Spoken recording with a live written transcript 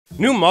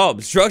New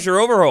mobs,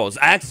 structure overhauls,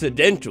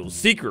 accidental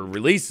secret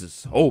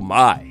releases. Oh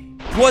my.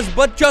 Was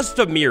but just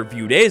a mere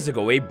few days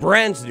ago, a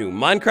brand new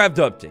Minecraft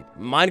update,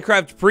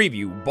 Minecraft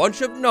preview,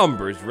 bunch of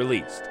numbers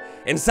released.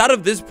 Inside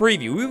of this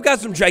preview, we've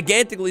got some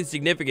gigantically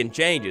significant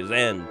changes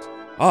and,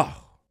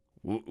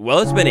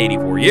 well, it's been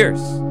 84 years,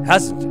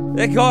 hasn't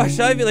it? Gosh,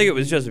 I feel like it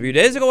was just a few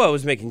days ago I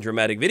was making a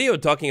dramatic video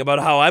talking about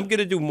how I'm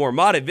gonna do more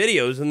modded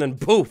videos, and then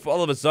poof,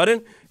 all of a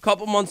sudden, a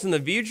couple months in the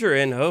future,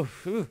 and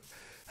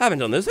haven't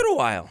done this in a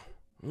while.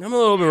 I'm a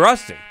little bit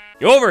rusty.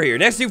 Over here,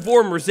 next to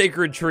former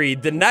sacred tree,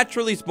 the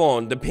naturally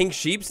spawned, the pink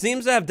sheep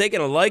seems to have taken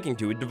a liking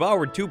to it,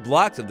 devoured 2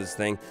 blocks of this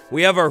thing.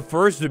 We have our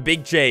first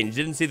big change,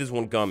 didn't see this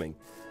one coming.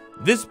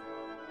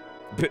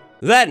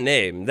 That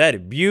name,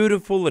 that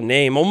beautiful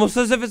name, almost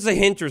as if it's a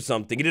hint or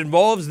something. It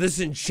involves this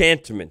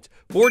enchantment,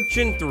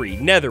 Fortune 3,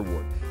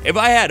 Netherwort. If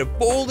I had a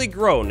fully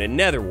grown in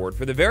Netherwort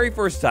for the very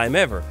first time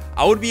ever,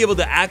 I would be able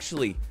to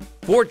actually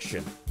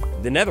fortune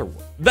the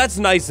Netherwort. That's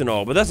nice and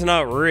all, but that's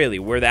not really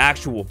where the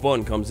actual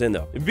fun comes in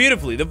though.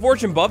 Beautifully, the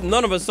fortune buff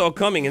none of us saw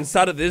coming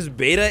inside of this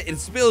beta, it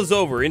spills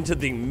over into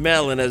the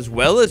melon as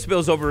well. It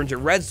spills over into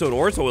redstone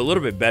ore, so a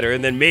little bit better,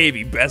 and then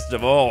maybe best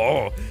of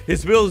all, it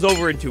spills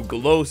over into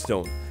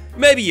glowstone.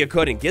 Maybe you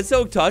couldn't get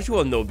soak touch,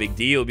 well, no big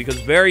deal, because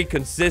very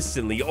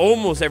consistently,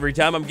 almost every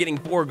time I'm getting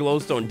 4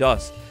 glowstone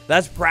dust.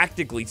 That's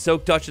practically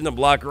soak touch in the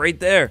block right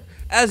there.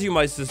 As you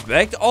might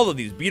suspect, all of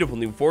these beautiful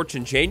new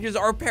fortune changes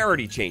are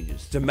parity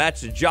changes to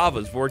match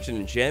Java's fortune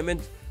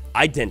enchantment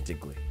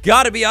identically.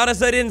 Gotta be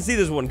honest, I didn't see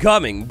this one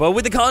coming, but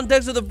with the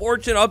context of the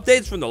fortune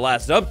updates from the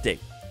last update,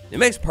 it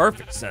makes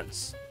perfect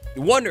sense.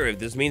 You wonder if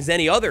this means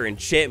any other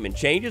enchantment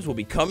changes will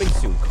be coming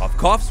soon. Cough,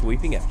 cough,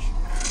 sweeping edge.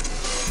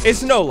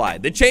 It's no lie,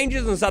 the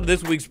changes inside of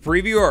this week's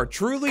preview are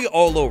truly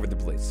all over the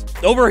place.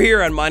 Over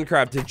here on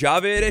Minecraft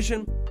Java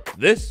Edition,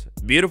 this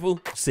beautiful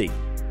sea.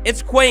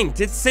 It's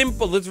quaint, it's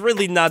simple, it's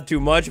really not too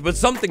much, but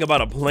something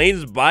about a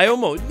plains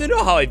biome, you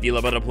know how I feel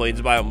about a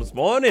plains biome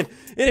spawn, and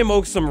it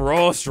evokes some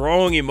raw,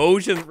 strong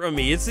emotions from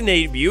me. It's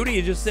innate beauty,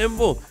 it's just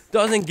simple.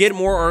 Doesn't get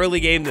more early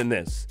game than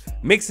this.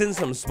 Mix in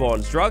some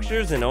spawn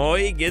structures, and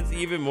it gets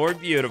even more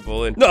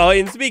beautiful.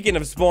 And speaking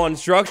of spawn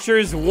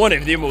structures, one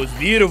of the most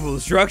beautiful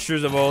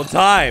structures of all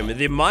time,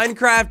 the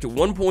Minecraft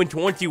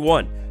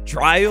 1.21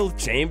 trial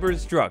chamber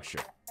structure.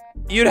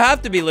 You'd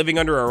have to be living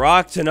under a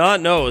rock to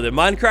not know that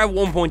Minecraft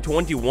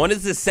 1.21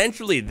 is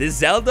essentially the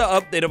Zelda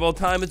update of all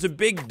time. It's a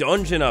big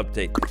dungeon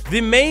update.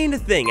 The main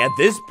thing at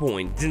this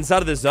point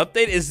inside of this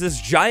update is this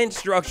giant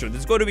structure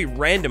that's going to be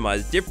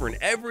randomized different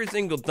every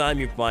single time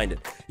you find it.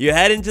 You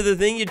head into the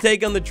thing, you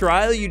take on the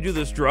trial, you do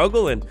the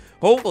struggle, and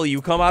hopefully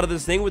you come out of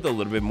this thing with a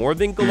little bit more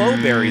than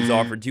glowberries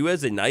offered to you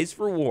as a nice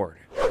reward.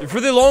 For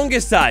the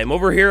longest time,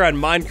 over here on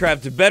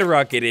Minecraft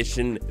Bedrock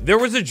Edition, there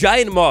was a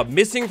giant mob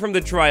missing from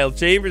the trial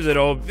chambers, and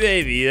oh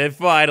baby, and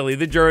finally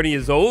the journey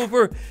is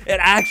over. It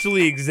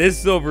actually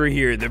exists over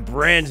here, the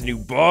brand new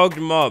bogged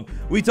mob.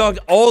 We talked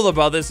all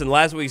about this in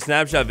last week's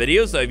snapshot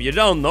video, so if you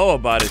don't know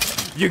about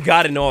it, you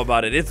gotta know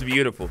about it. It's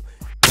beautiful.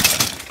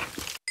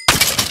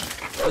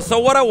 So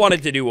what I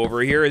wanted to do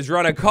over here is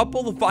run a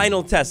couple of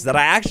final tests that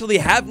I actually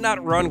have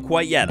not run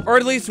quite yet, or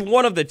at least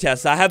one of the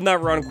tests I have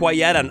not run quite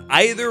yet on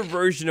either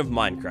version of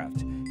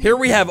Minecraft. Here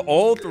we have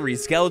all 3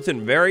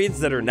 skeleton variants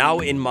that are now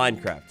in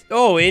Minecraft.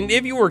 Oh, and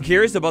if you were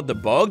curious about the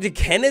bogged,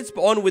 can it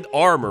spawn with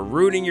armor,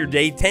 ruining your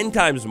day 10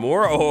 times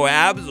more? Oh,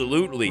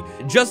 absolutely.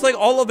 Just like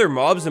all other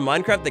mobs in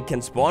Minecraft that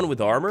can spawn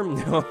with armor,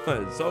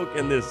 so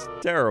can this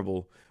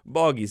terrible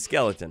boggy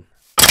skeleton.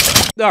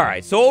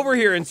 Alright, so over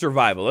here in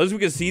survival, as we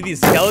can see, these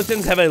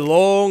skeletons have a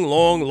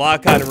long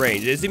lock-on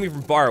range. They see me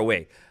from far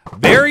away.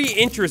 Very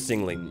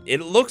interestingly,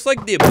 it looks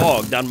like the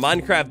bogged on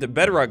Minecraft the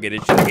Bedrock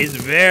Edition is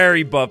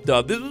very buffed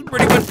up. This was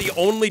pretty much the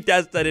only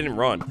test I didn't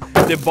run.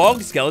 The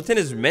bogged skeleton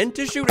is meant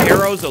to shoot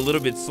arrows a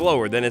little bit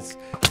slower than its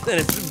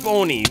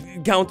bony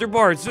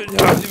counterparts.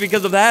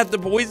 Because of that, the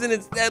poison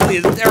is deadly,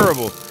 it's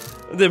terrible.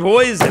 The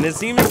poison, it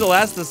seems to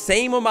last the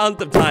same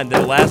amount of time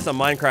that it lasts on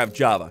Minecraft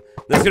Java.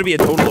 That's gonna be a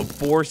total of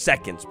 4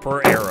 seconds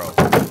per arrow.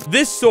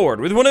 This sword,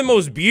 with one of the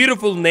most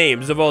beautiful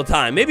names of all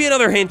time, maybe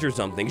another hint or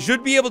something,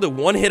 should be able to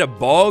one-hit a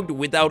bogged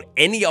without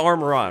any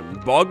armor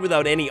on. Bogged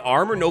without any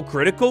armor, no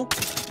critical?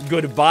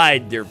 Goodbye,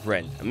 dear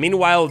friend.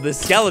 Meanwhile, the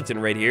skeleton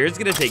right here is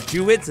gonna take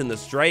 2 hits, and the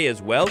stray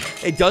as well.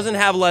 It doesn't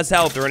have less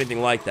health or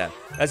anything like that.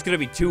 That's gonna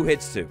be 2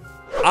 hits too.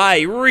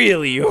 I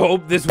really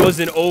hope this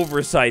was an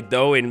oversight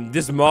though, and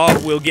this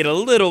mob will get a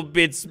little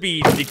bit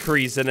speed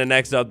decrease in the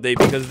next update,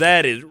 because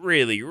that is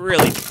really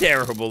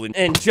terrible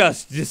and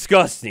just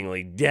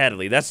disgustingly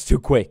deadly. That's too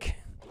quick.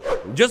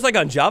 Just like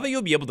on Java,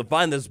 you'll be able to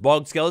find this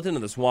bogged skeleton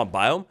in the swamp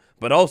biome,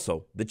 but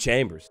also the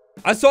chambers.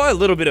 I saw a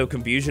little bit of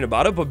confusion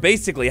about it, but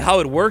basically how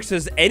it works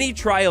is any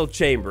trial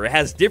chamber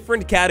has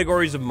different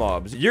categories of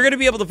mobs. You're going to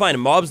be able to find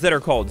mobs that are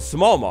called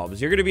small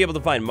mobs. You're going to be able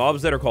to find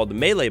mobs that are called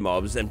melee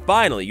mobs. And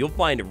finally, you'll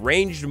find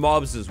ranged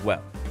mobs as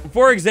well.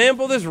 For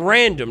example, this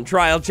random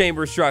trial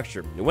chamber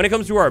structure. When it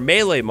comes to our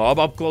melee mob,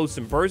 up close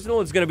and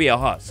personal, it's going to be a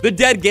husk. The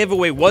dead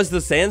giveaway was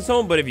the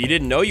sandstone, but if you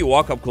didn't know, you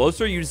walk up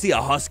closer, you'd see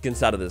a husk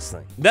inside of this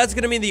thing. That's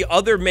going to mean the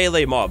other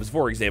melee mobs,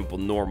 for example,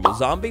 normal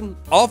zombie,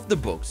 off the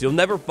books. You'll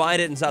never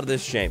find it inside of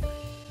this chamber.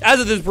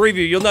 As of this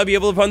preview, you'll not be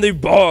able to find the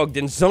bogged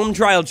in some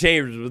trial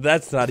chambers, but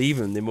that's not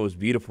even the most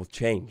beautiful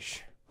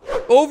change.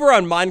 Over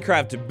on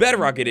Minecraft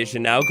Bedrock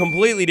Edition now,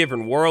 completely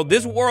different world.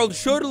 This world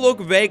should look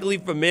vaguely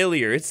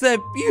familiar. It's that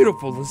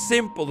beautiful, the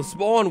simple, the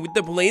spawn with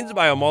the plains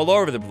biome all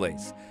over the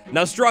place.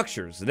 Now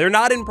structures, they're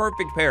not in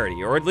perfect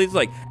parity, or at least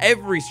like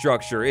every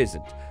structure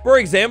isn't. For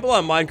example,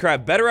 on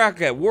Minecraft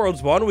Bedrock at World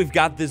Spawn, we've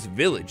got this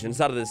village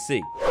inside of the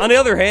sea. On the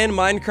other hand,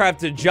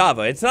 Minecraft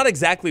Java, it's not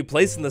exactly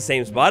placed in the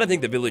same spot. I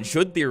think the village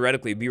should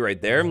theoretically be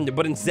right there,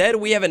 but instead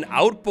we have an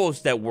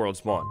outpost at World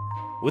Spawn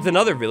with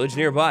another village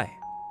nearby.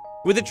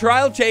 With the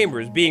trial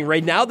chambers being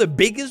right now the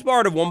biggest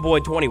part of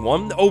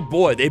 1.21, oh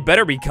boy, they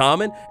better be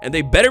common, and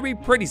they better be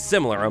pretty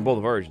similar on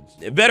both versions.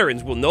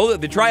 Veterans will know that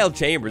the trial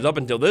chambers up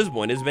until this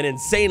point has been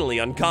insanely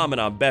uncommon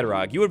on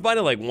Bedrock. You would find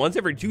it like once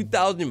every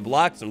 2,000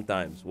 blocks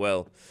sometimes.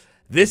 Well,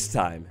 this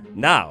time,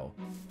 now,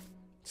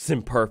 it's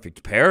in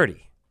perfect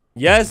parity.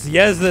 Yes,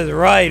 that's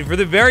right. For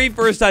the very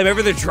first time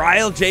ever, the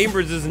trial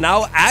chambers is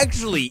now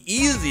actually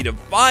easy to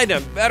find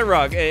on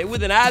Bedrock.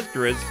 With an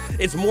asterisk,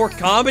 it's more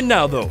common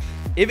now though.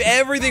 If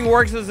everything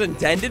works as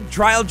intended,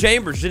 trial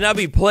chambers should now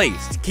be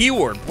placed,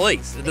 keyword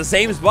placed, at the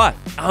same spot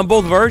on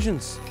both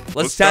versions.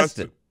 Let's test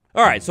it.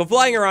 Alright, so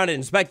flying around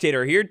in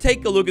Spectator here,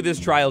 take a look at this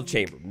trial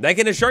chamber. I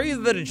can assure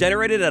you that it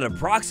generated at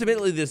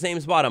approximately the same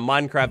spot on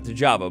Minecraft to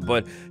Java,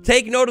 but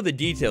take note of the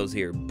details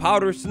here.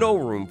 Powder snow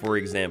room, for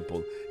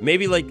example.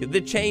 Maybe like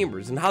the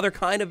chambers and how they're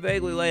kind of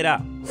vaguely laid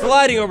out.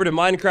 Sliding over to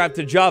Minecraft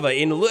to Java,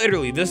 in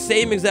literally the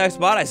same exact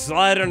spot, I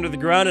slide under the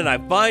ground and I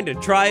find a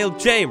trial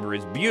chamber.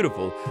 It's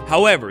beautiful.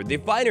 However, the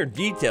finer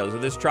details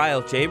of this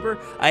trial chamber,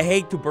 I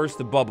hate to burst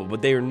the bubble,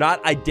 but they are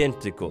not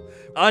identical.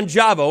 On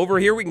Java, over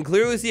here, we can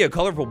clearly see a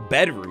colorful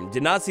bedroom.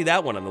 Did not see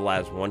that one on the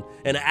last one.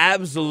 And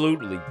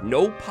absolutely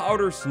no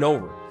powder snow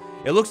room.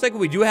 It looks like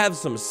we do have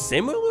some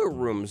similar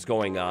rooms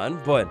going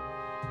on, but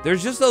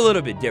there's just a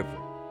little bit different.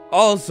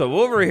 Also,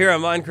 over here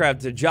on Minecraft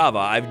to Java,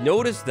 I've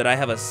noticed that I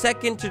have a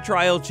second to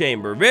trial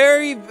chamber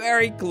very,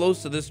 very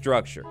close to this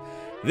structure.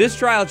 This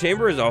trial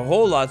chamber is a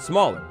whole lot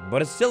smaller,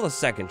 but it's still a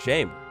second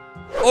chamber.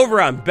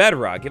 Over on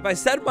Bedrock, if I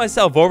set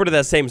myself over to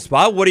that same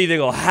spot, what do you think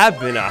will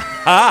happen?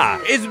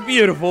 Aha! It's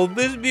beautiful.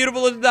 This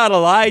beautiful is not a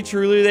lie.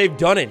 Truly, they've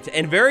done it.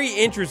 And very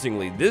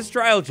interestingly, this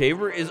trial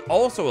chamber is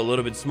also a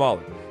little bit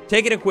smaller.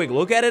 Taking a quick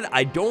look at it,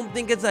 I don't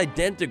think it's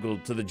identical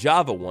to the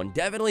Java one.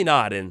 Definitely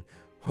not. And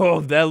oh,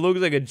 that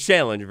looks like a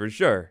challenge for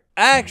sure.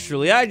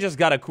 Actually, I just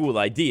got a cool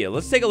idea.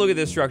 Let's take a look at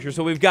this structure.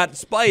 So we've got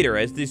Spider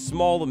as this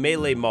small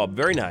melee mob.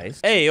 Very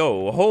nice. Hey,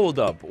 oh, hold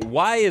up.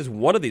 Why is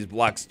one of these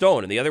blocks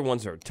stone and the other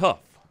ones are tough?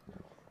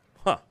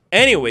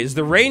 Anyways,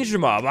 the ranged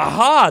mob.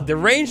 Aha! The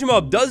ranged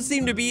mob does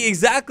seem to be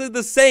exactly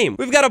the same.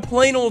 We've got a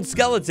plain old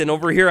skeleton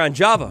over here on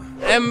Java.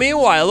 And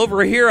meanwhile,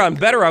 over here on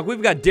Bedrock,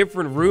 we've got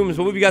different rooms,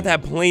 but we've got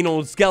that plain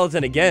old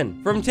skeleton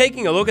again. From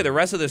taking a look at the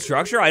rest of the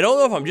structure, I don't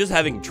know if I'm just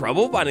having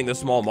trouble finding the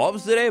small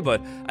mobs today,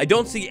 but I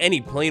don't see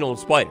any plain old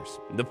spiders.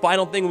 The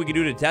final thing we can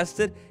do to test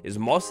it is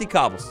mossy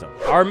cobblestone.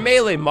 Our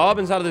melee mob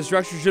inside of the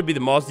structure should be the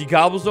mossy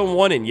cobblestone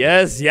one, and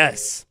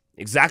yes,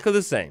 exactly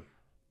the same.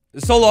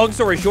 So long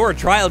story short,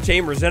 trial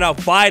chambers are now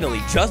finally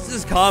just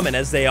as common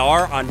as they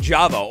are on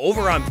Java.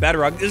 Over on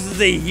Bedrock, this is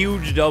a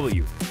huge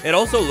W. It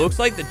also looks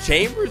like the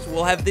chambers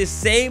will have the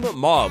same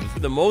mobs for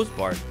the most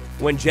part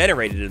when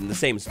generated in the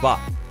same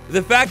spot.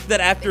 The fact that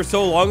after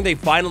so long they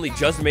finally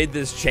just made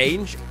this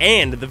change,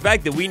 and the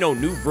fact that we know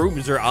new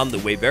rooms are on the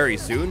way very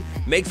soon,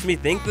 makes me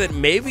think that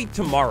maybe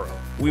tomorrow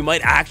we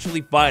might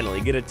actually finally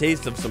get a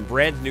taste of some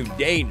brand new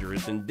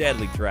dangerous and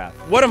deadly trap.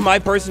 One of my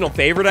personal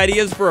favorite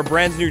ideas for a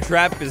brand new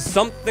trap is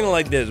something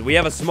like this. We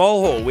have a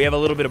small hole, we have a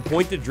little bit of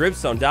pointed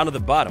dripstone down to the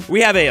bottom. We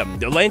have a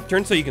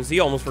lantern so you can see,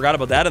 almost forgot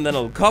about that, and then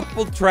a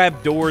couple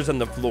trap doors on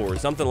the floor,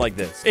 something like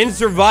this. In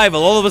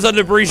survival, all of a sudden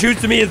debris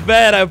shoots to me, it's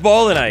bad, I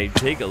fall, and I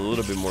take a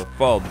little bit more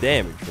fall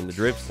damage from the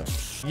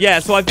dripstone. Yeah,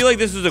 so I feel like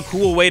this is a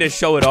cool way to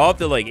show it off,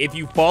 that like if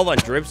you fall on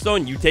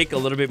dripstone, you take a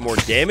little bit more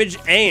damage,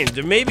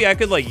 and maybe I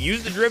could like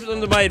use the dripstone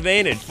to my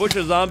advantage, push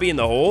a zombie in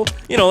the hole,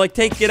 you know, like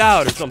take it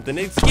out or something.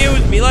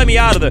 Excuse me, let me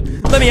out of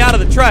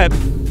the trap.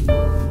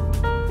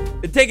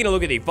 Taking a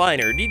look at the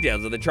finer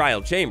details of the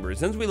trial chamber,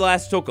 since we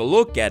last took a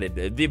look at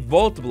it, the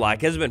vault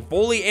block has been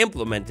fully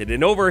implemented,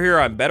 and over here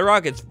on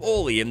Bedrock, it's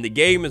fully in the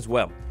game as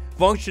well,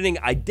 functioning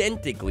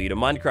identically to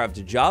Minecraft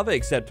to Java,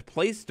 except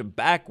placed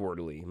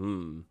backwardly.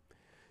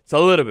 It's a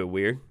little bit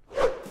weird.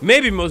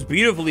 Maybe most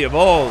beautifully of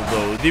all,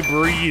 though, the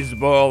breeze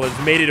ball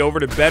has made it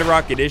over to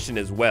Bedrock Edition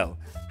as well.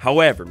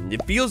 However,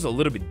 it feels a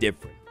little bit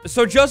different.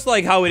 So just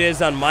like how it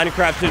is on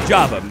Minecraft to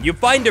Java, you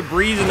find a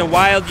breeze in the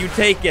wild, you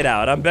take it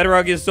out. On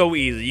Bedrock is so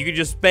easy. You can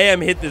just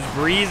spam hit this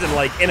breeze and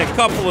like in a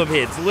couple of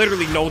hits,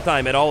 literally no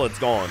time at all, it's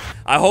gone.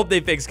 I hope they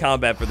fix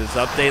combat for this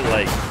update.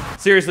 Like,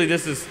 seriously,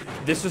 this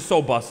is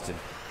so busted.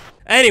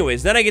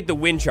 Anyways, then I get the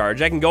wind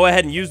charge. I can go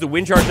ahead and use the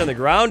wind charge on the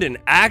ground and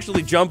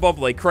actually jump up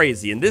like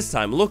crazy. And this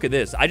time, look at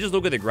this. I just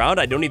look at the ground.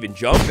 I don't even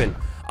jump, and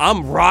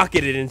I'm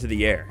rocketed into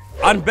the air.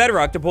 On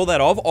Bedrock, to pull that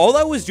off, all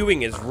I was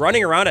doing is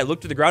running around. I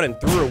looked at the ground and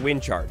threw a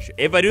wind charge.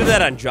 If I do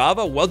that on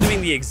Java, while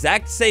doing the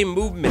exact same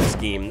movement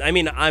scheme, I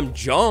mean, I'm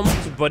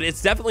jumped, but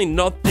it's definitely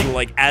nothing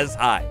like as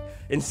high.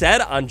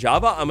 Instead, on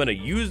Java, I'm going to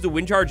use the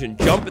wind charge and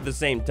jump at the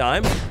same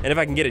time. And if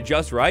I can get it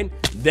just right,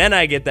 then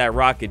I get that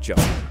rocket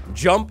jump.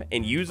 Jump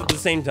and use at the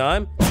same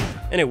time,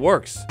 and it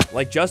works,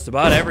 like just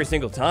about every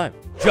single time.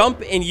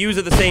 Jump and use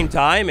at the same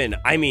time, and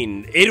I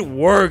mean, it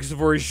works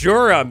for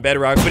sure on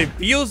Bedrock, but it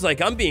feels like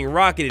I'm being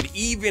rocketed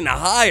even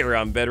higher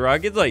on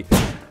Bedrock. It's like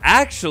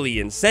actually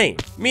insane.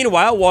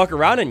 Meanwhile, walk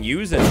around and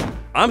use it.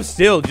 I'm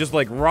still just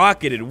like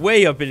rocketed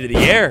way up into the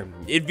air.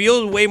 It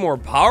feels way more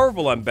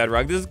powerful on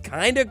Bedrock. This is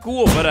kind of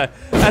cool, but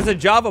as a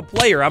Java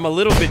player, I'm a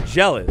little bit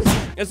jealous.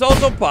 It's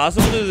also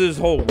possible to do this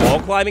whole wall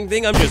climbing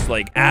thing. I'm just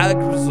like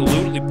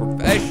absolutely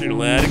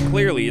professional at it.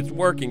 Clearly, it's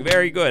working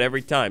very good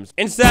every time.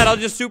 Instead, I'll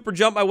just super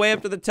jump my way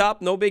up to the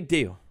top. No big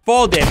deal.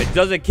 Fall damage,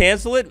 does it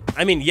cancel it?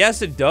 I mean,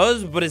 yes, it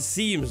does, but it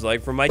seems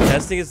like from my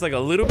testing, it's like a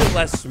little bit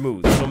less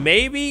smooth. So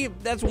maybe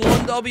that's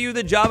one W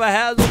that Java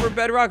has over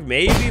Bedrock.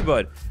 Maybe,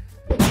 but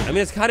I mean,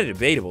 it's kind of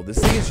debatable. This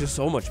thing is just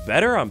so much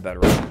better on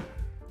Bedrock.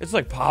 It's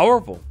like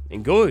powerful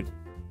and good.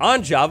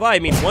 On Java, I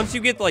mean, once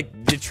you get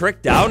like the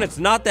trick down, it's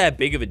not that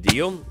big of a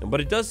deal, but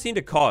it does seem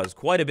to cause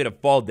quite a bit of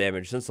fall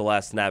damage since the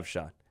last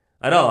snapshot.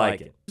 I don't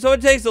like it. So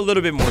it takes a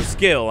little bit more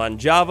skill on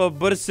Java,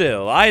 but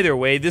still, either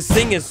way, this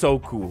thing is so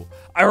cool.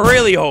 I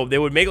really hope they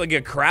would make like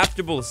a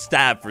craftable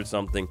staff or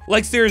something.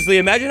 Like seriously,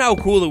 imagine how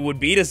cool it would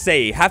be to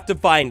say, have to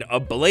find a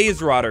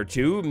blaze rod or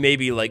two,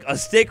 maybe like a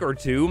stick or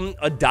two,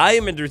 a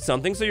diamond or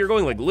something, so you're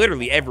going like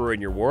literally everywhere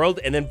in your world,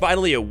 and then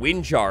finally a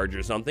wind charge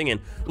or something.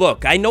 And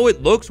look, I know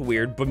it looks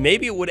weird, but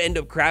maybe it would end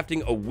up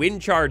crafting a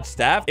wind charge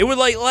staff. It would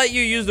like let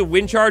you use the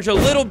wind charge a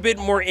little bit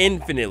more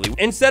infinitely,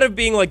 instead of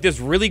being like this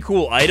really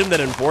cool item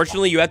that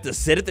unfortunately you have to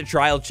sit at the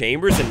trial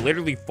chambers and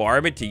literally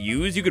farm it to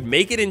use. You could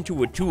make it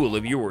into a tool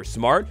if you were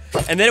smart,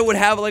 and then it would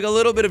have like a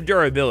little bit of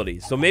durability.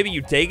 So maybe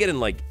you take it and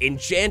like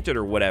enchant it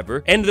or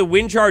whatever. And the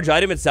wind charge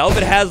item itself,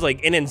 it has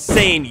like an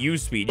insane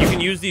use speed. You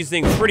can use these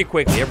things pretty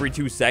quickly, every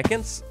 2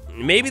 seconds.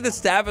 Maybe the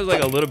staff is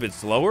like a little bit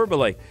slower, but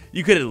like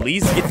you could at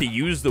least get to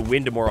use the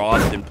wind more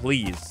often,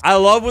 please. I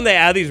love when they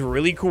add these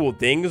really cool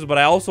things, but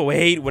I also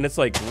hate when it's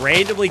like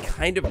randomly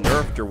kind of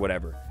nerfed or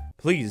whatever.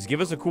 Please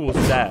give us a cool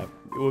staff.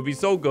 It would be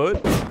so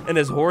good. And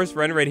this horse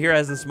friend right here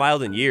hasn't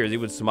smiled in years. He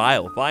would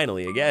smile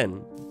finally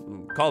again.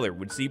 Color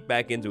would seep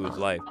back into his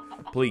life.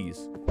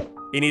 Please.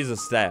 He needs a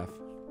staff.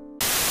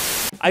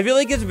 I feel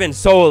like it's been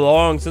so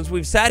long since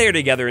we've sat here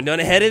together and done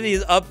a head of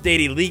these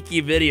updated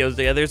leaky videos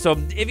together. So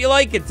if you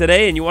like it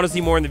today and you want to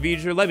see more in the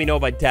future, let me know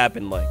by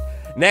tapping like.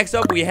 Next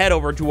up, we head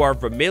over to our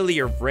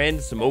familiar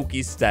friend,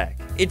 Smokey Stack.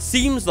 It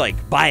seems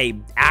like by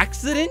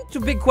accident,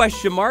 big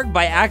question mark,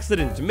 by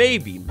accident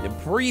maybe, the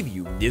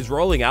preview is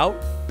rolling out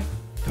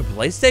to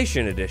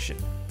PlayStation Edition.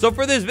 So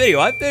for this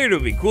video, I figured it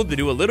would be cool to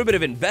do a little bit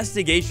of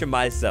investigation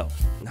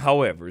myself.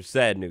 However,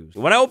 sad news.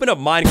 When I opened up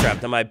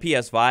Minecraft on my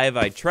PS5,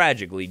 I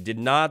tragically did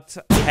not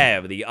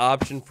have the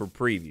option for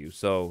preview.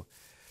 So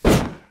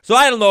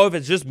I don't know if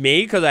it's just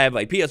me because I have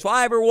like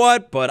PS5 or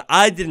what, but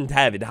I didn't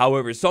have it.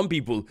 However, some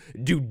people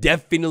do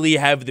definitely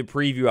have the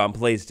preview on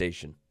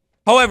PlayStation.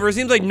 However, it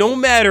seems like no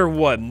matter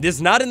what, this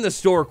is not in the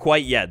store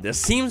quite yet. This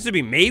seems to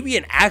be maybe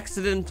an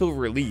accidental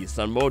release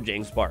on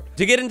Mojang's part.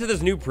 To get into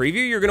this new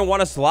preview, you're going to want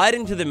to slide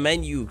into the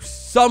menu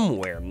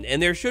somewhere, and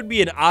there should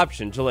be an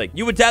option to like,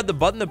 you would tap the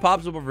button that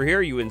pops up over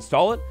here, you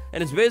install it,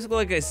 and it's basically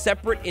like a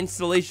separate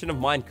installation of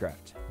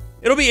Minecraft.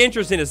 It'll be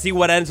interesting to see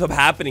what ends up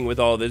happening with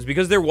all this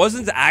because there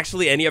wasn't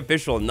actually any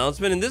official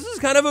announcement, and this is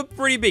kind of a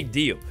pretty big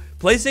deal.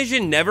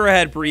 PlayStation never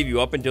had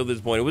preview up until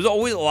this point. It was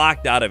always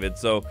locked out of it.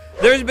 So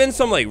there's been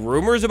some like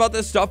rumors about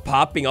this stuff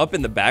popping up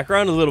in the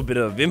background, a little bit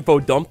of info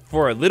dump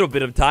for a little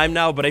bit of time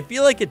now, but I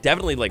feel like it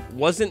definitely like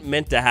wasn't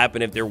meant to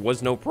happen if there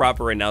was no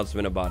proper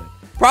announcement about it.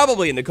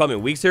 Probably in the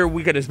coming weeks here,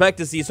 we could expect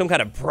to see some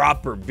kind of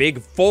proper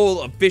big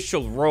full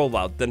official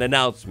rollout, an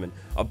announcement,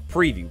 a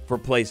preview for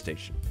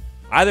PlayStation.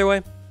 Either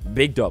way,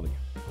 big W.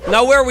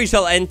 Now, where we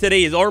shall end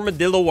today is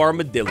Armadillo.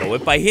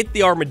 If I hit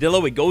the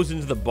Armadillo, it goes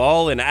into the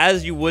ball, and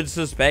as you would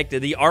suspect,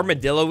 the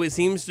Armadillo, it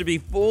seems to be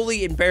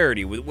fully in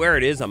parity with where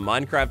it is on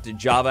Minecraft and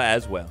Java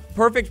as well.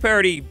 Perfect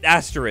parity,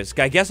 asterisk.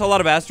 I guess a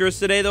lot of asterisks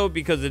today, though,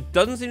 because it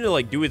doesn't seem to,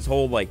 like, do its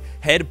whole, like,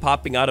 head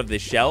popping out of the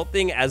shell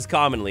thing as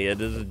commonly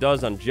as it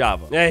does on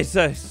Java. It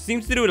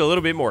seems to do it a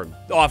little bit more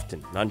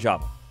often on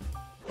Java.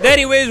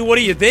 Anyways, what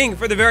do you think?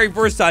 For the very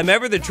first time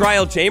ever, the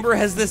trial chamber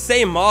has the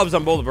same mobs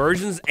on both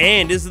versions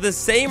and is the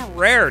same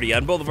rarity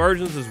on both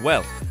versions as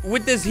well.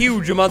 With this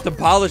huge amount of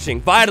polishing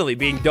finally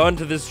being done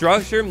to this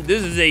structure,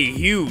 this is a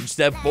huge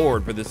step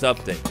forward for this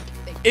update.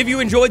 If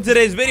you enjoyed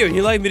today's video and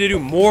you'd like me to do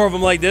more of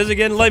them like this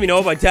again, let me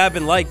know by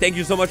tapping like. Thank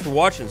you so much for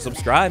watching.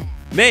 Subscribe.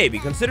 maybe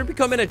consider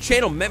becoming a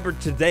channel member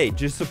today.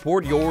 Just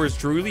support yours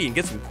truly and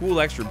get some cool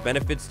extra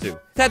benefits too.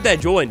 Tap that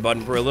join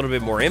button for a little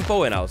bit more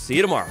info, and I'll see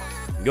you tomorrow.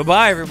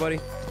 Goodbye, everybody.